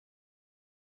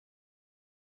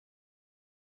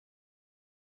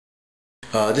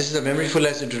This is a Memory for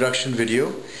Less introduction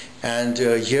video, and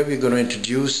here we're going to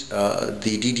introduce the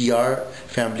DDR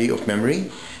family of memory,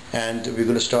 and we're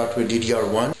going to start with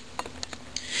DDR1.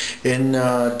 In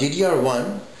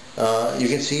DDR1, you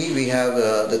can see we have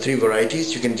the three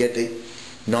varieties. You can get the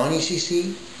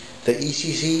non-ECC, the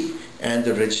ECC, and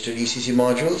the registered ECC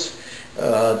modules.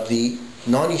 The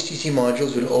non-ECC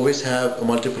modules will always have a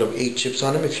multiple of 8 chips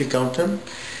on them if you count them,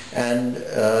 and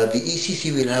the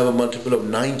ECC will have a multiple of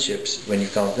 9 chips when you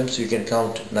count them, so you can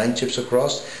count 9 chips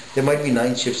across. There might be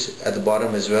 9 chips at the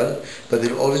bottom as well, but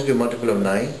there will always be a multiple of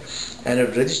 9. And a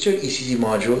registered ECC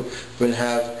module will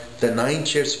have the 9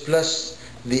 chips plus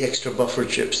the extra buffer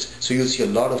chips, so you'll see a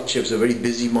lot of chips, a very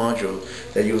busy module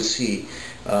that you'll see.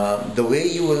 The way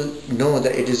you will know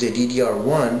that it is a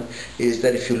DDR1 is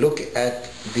that if you look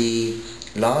at the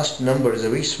last number, is a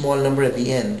very small number at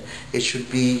the end, it should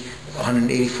be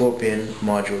 184 pin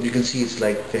module. You can see it's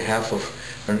like the half of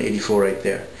 184 right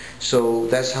there. So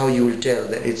that's how you will tell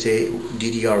that it's a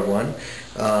DDR1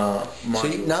 module. So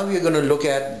now we are going to look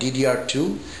at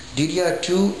DDR2.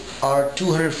 DDR2 are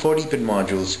 240 pin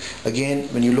modules. Again,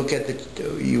 when you look at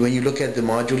the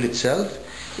module itself,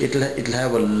 it'll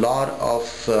have a lot of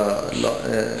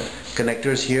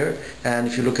connectors here, and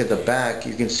if you look at the back,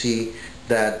 you can see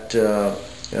that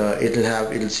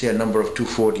it'll say a number of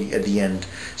 240 at the end.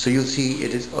 So you'll see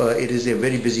it is a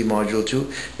very busy module too.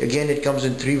 Again, it comes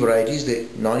in 3 varieties: the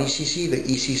non-ECC, the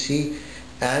ECC,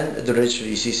 and the registered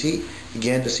ECC.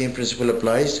 Again, the same principle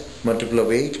applies: multiple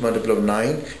of 8, multiple of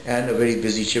 9, and a very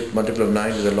busy chip, multiple of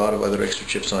 9 with a lot of other extra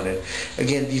chips on it.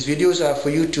 Again, these videos are for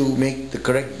you to make the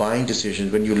correct buying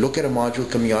decisions. When you look at a module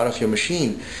coming out of your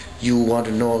machine, you want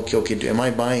to know, okay, am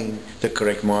I buying the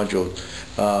correct module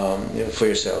for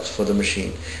yourself, for the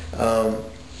machine?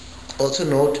 Also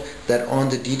note that on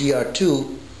the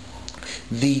DDR2,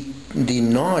 the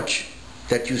notch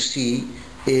that you see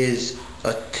is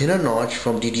a thinner notch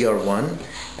from DDR1,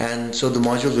 and so the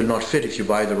module will not fit. If you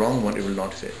buy the wrong one, it will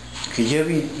not fit. Okay, here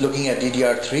we're looking at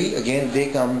DDR3. Again, they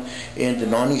come in the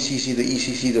non-ECC, the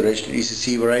ECC, the registered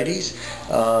ECC varieties.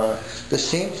 The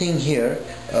same thing here.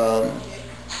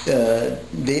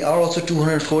 They are also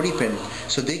 240 pin,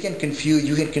 so they can confuse.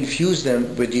 You can confuse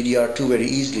them with DDR2 very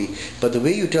easily. But the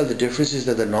way you tell the difference is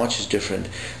that the notch is different.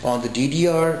 On the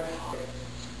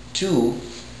DDR2,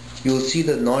 you will see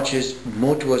the notch is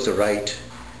more towards the right.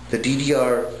 The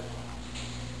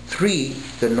DDR3,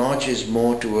 the notch is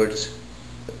more towards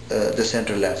the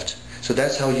center left. So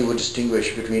that's how you would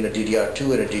distinguish between a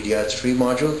DDR2 and a DDR3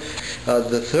 module.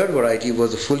 The third variety was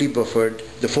the fully buffered,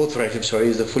 the fourth variety, I'm sorry,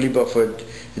 is the fully buffered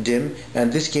DIMM,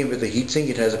 and this came with a heatsink.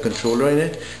 It has a controller in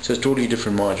it, so it's a totally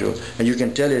different module, and you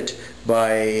can tell it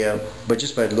by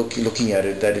just by looking at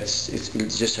it that it'll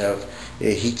just have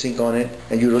a heatsink on it,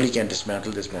 and you really can't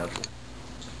dismantle this module.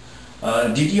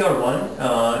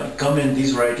 DDR1 come in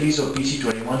these varieties of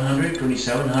PC2100,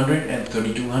 2700, and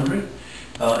 3200.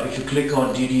 If you click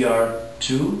on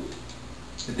DDR2,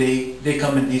 they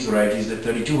come in these varieties: the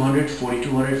 3200,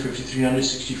 4200, 5300,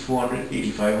 6400,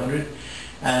 8500,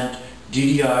 and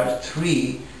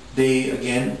DDR3, they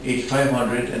again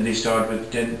 8500, and they start with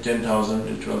 10,000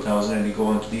 and 12,000, and they go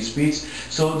on to these speeds.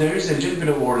 So there is a little bit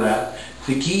of overlap.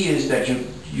 The key is that you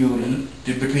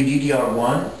between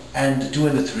DDR1 and the 2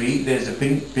 and the 3, there's a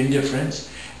pin difference,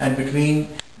 and between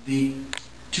the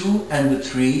 2 and the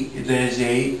 3,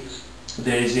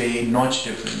 there is a notch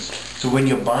difference. So when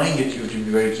you're buying it, you have to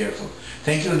be very careful.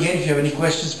 Thank you again. If you have any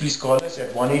questions, please call us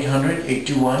at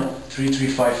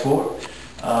 1-800-821-3354.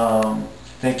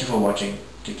 Thank you for watching.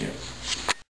 Take care.